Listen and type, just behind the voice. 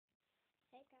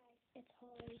It's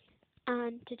Holly,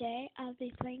 and today I'll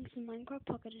be playing some Minecraft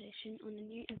Pocket Edition on the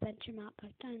new adventure map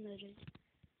I've downloaded.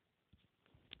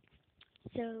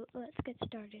 So let's get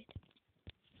started.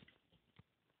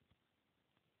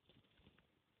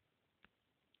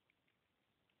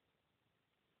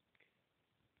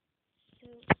 So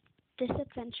this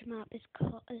adventure map is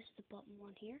the bottom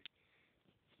one here.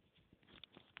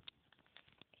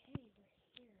 Okay, we're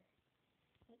here.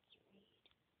 Let's read.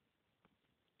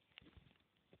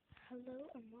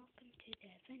 Hello and welcome to the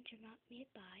adventure map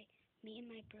made by me and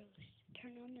my bros.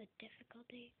 Turn on the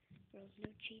difficulty rules,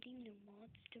 no cheating, no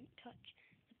mods, don't touch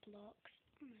the blocks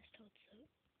unless told so.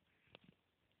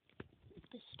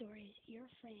 The story is your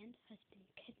friend has been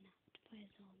kidnapped by a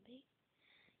zombie.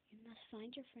 You must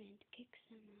find your friend, kick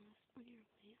some ass on your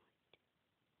way out.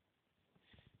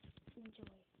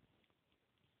 Enjoy.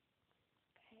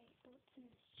 Okay, what's in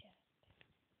this chest?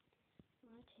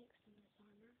 I'm gonna take some of this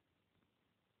armor.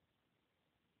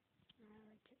 I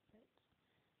already took boots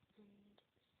and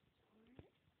sword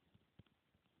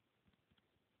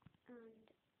and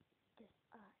this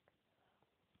axe.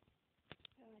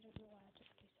 Oh, I don't know why I took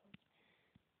two swords.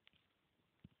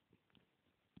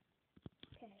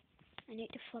 Okay, I need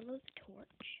to follow the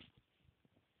torch.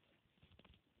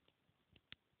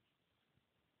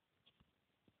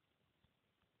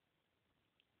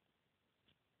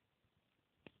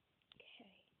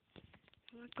 Okay,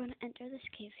 we're gonna enter this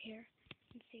cave here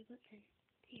and see what's in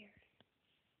here.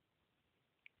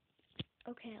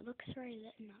 Okay, it looks very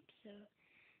lit up, so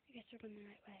I guess we're going the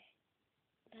right way.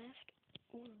 Left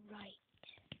or right?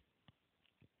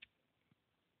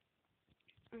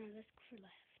 Let's go for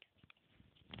left.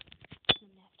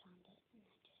 I'm left-handed, and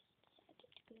I just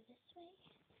decided to go this way.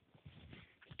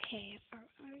 Okay, are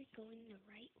we going the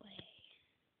right way?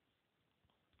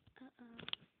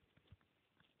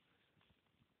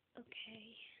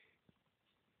 Okay.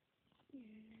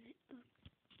 Oh,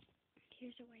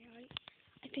 here's a way out.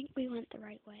 I think we went the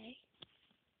right way.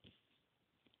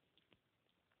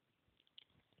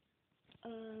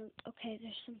 Okay,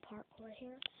 there's some parkour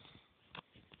here.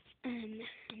 I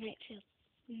might fail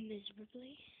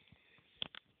miserably.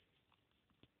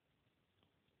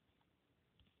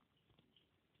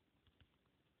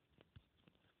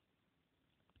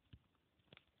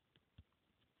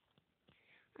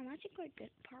 I'm actually quite good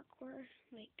at parkour,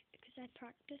 because I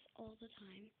practice all the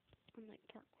time on,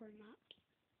 parkour maps.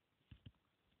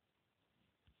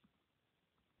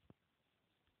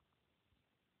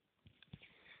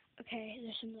 Okay,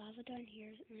 there's some lava down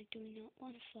here, and I do not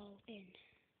want to fall in.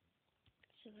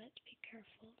 So let's be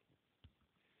careful.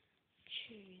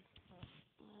 Choose.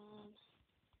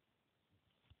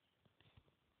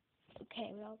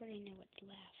 Okay, we already know what's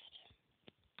left.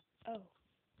 Oh.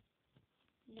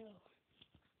 No.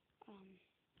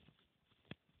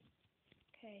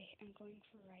 Okay, I'm going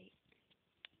for right.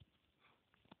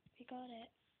 We got it.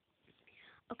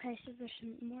 Okay, so there's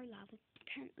some more lava.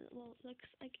 Well, it looks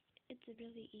like it's a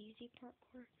really easy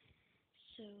parkour.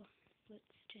 So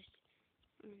let's just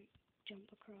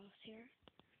jump across here.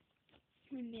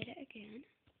 We made it again.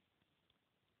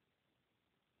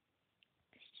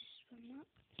 Let's just swim up.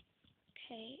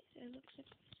 Okay, it looks like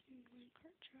some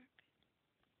minecart track.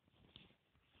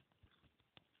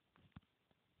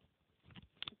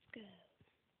 Let's go.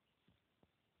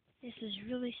 This is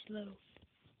really slow.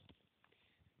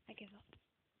 I give up.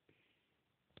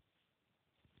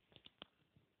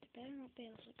 There better not be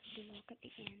a block at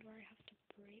the end where I have to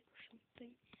break or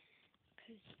something.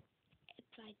 Because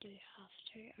if I do have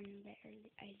to,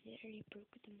 I literally broke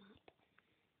the map.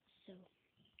 So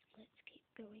let's keep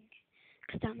going.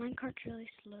 Because that minecart's really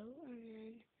slow, and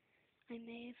then I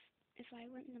may have, if I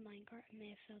went in the minecart, I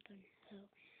may have fell down the hill.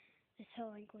 This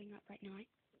hill I'm going up right now.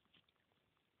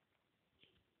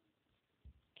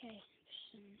 Okay, there's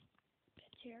some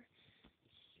bits here.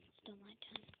 It's still my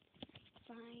time.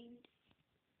 Find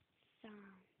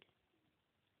sand.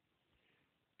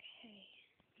 Okay,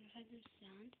 I'm gonna find some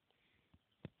sand.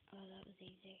 Oh, that was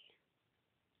easy.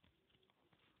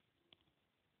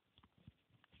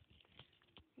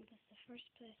 That's the first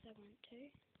place I went to.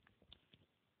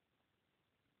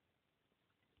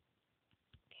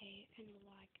 Okay, it kind of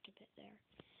lagged a bit there.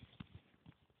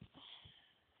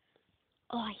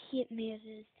 Oh, I hate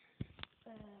mazes.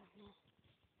 No.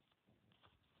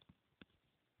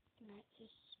 That's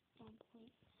just spawn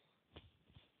point.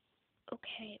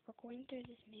 Okay, we're going through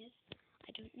this maze.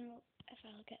 I don't know if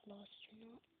I'll get lost or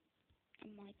not. I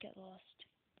might get lost.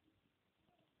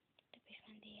 Did we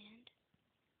find the end?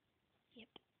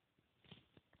 Yep.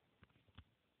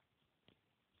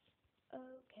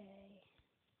 Okay.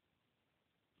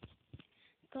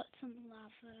 Got some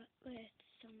lava with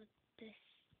some of this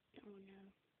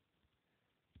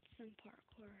some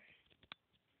parkour.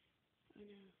 Oh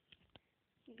no.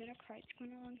 I'm gonna crouch going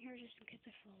along here just in case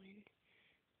I fall in.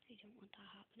 I don't want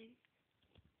that happening.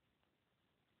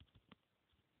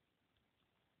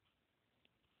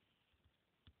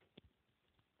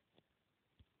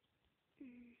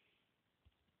 Mm.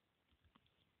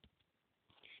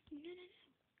 No, no, no.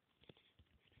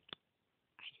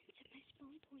 I didn't set my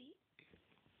spawn point.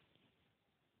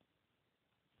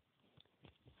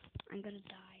 I'm gonna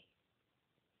die.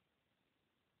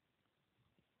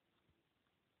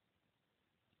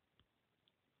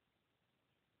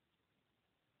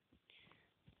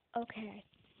 Okay.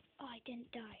 Oh, I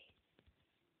didn't die.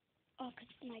 Oh, 'cause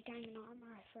my diamond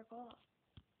armor, I forgot.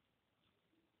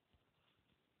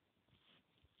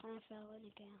 And I fell in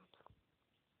again.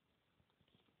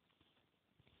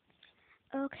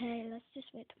 Okay, let's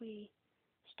just wait till we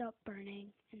stop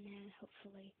burning, and then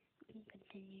hopefully we can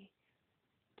continue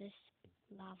this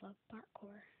lava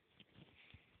parkour.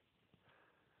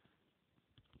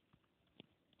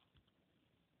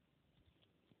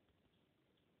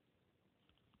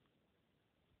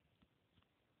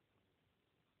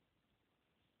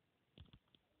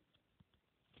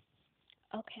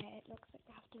 Okay, it looks like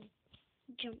I have to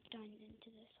jump down into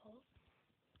this hole.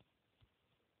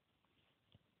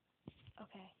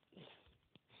 Okay.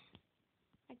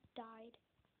 I died.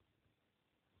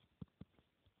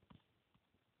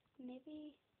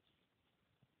 Maybe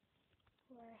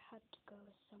where I had to go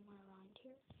is somewhere around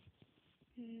here.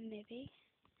 Maybe.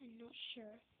 I'm not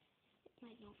sure. It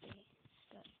might not be.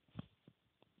 But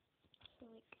I feel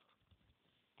like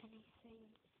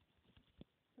anything,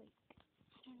 like,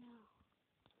 I don't know.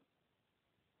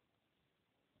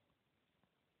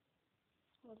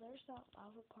 Well, there's that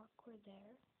lava parkour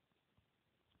there.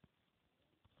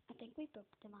 I think we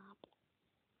broke the map.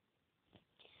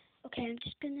 Okay, I'm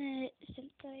just gonna,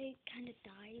 since I kind of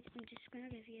died, I'm just gonna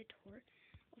give you a tour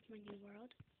of my new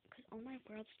world. Because all my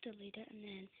worlds deleted, and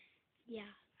then,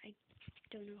 yeah, I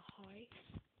don't know how.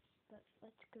 But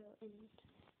let's go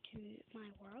into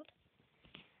my world.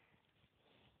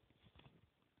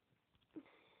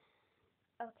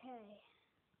 Okay.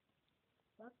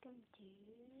 Welcome to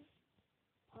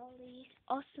Polly's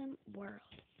awesome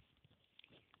world.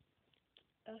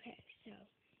 Okay, so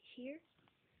here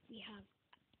we have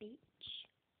a beach,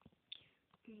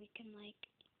 and we can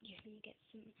you can get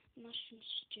some mushroom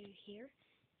stew here,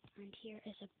 and here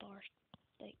is a bar,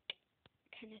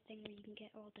 kind of thing where you can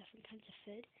get all different kinds of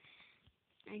food,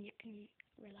 and you can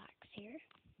relax here.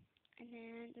 And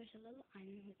then there's a little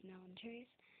island with melon trees,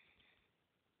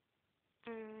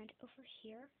 and over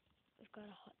here we've got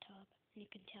a hot tub, and you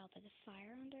can tell by the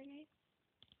fire underneath.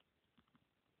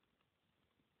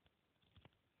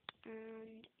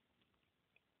 And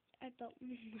I built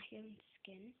my own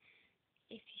skin,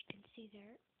 if you can see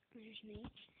there. There's me.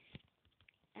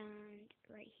 And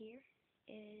right here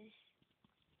is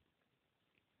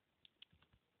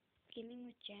Gaming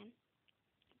with Jen.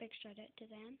 Big shout out to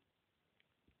them.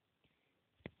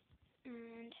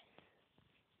 And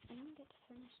I don't get to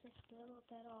finish this little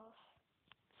bit off.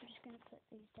 I'm just going to put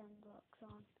these down blocks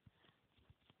on.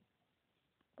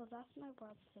 Well, that's my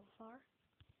world so far.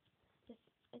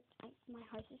 My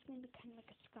house is going to be kind of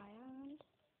like a sky island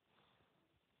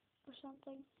or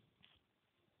something.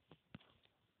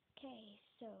 Okay,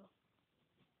 so.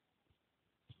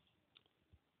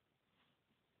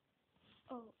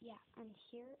 Oh, yeah, and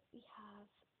here we have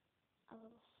a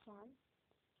little farm.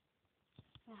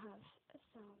 I have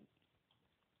some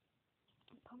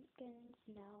pumpkins,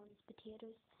 melons,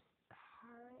 potatoes,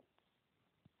 carrots,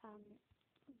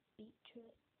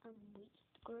 beetroot, and wheat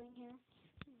growing here.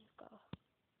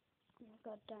 And we've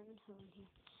got a diamond hole in here.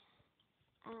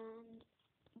 And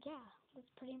yeah,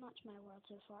 that's pretty much my world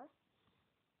so far.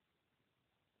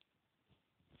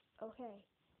 Okay.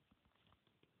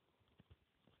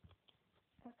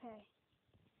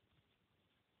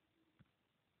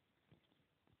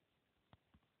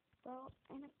 Well,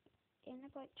 in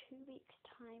about 2 weeks'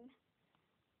 time,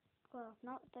 well,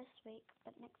 not this week,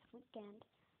 but next weekend,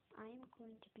 I'm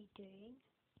going to be doing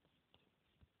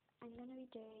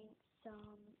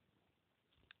some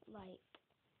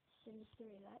Sims 3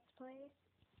 Let's Plays,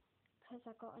 because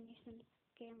I got a new Sims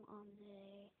game on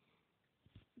the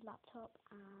laptop,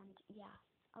 and yeah,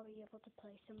 I'll be able to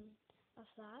play some of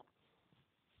that.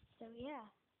 So yeah,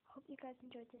 hope you guys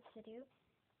enjoyed this video.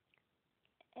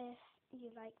 If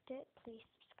you liked it, please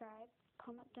subscribe.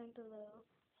 Comment down below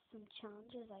some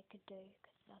challenges I could do,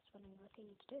 because that's what I'm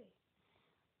looking to do.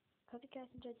 Hope you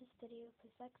guys enjoyed this video.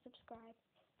 Please like, subscribe,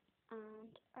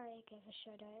 and I give a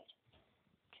shout out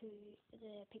to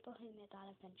the people who made that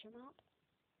adventure map.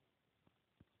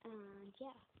 And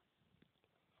yeah,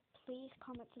 please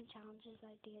comment some challenges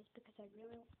ideas because I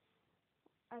really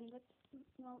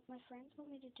well, my friends want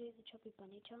me to do the chubby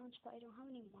bunny challenge, but I don't have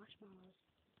any marshmallows.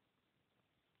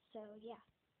 So yeah,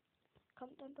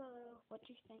 comment down below what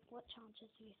you think, what challenges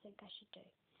do you think I should do.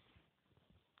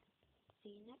 See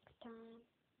you next time.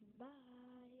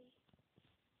 Bye.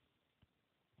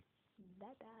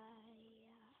 Bye bye.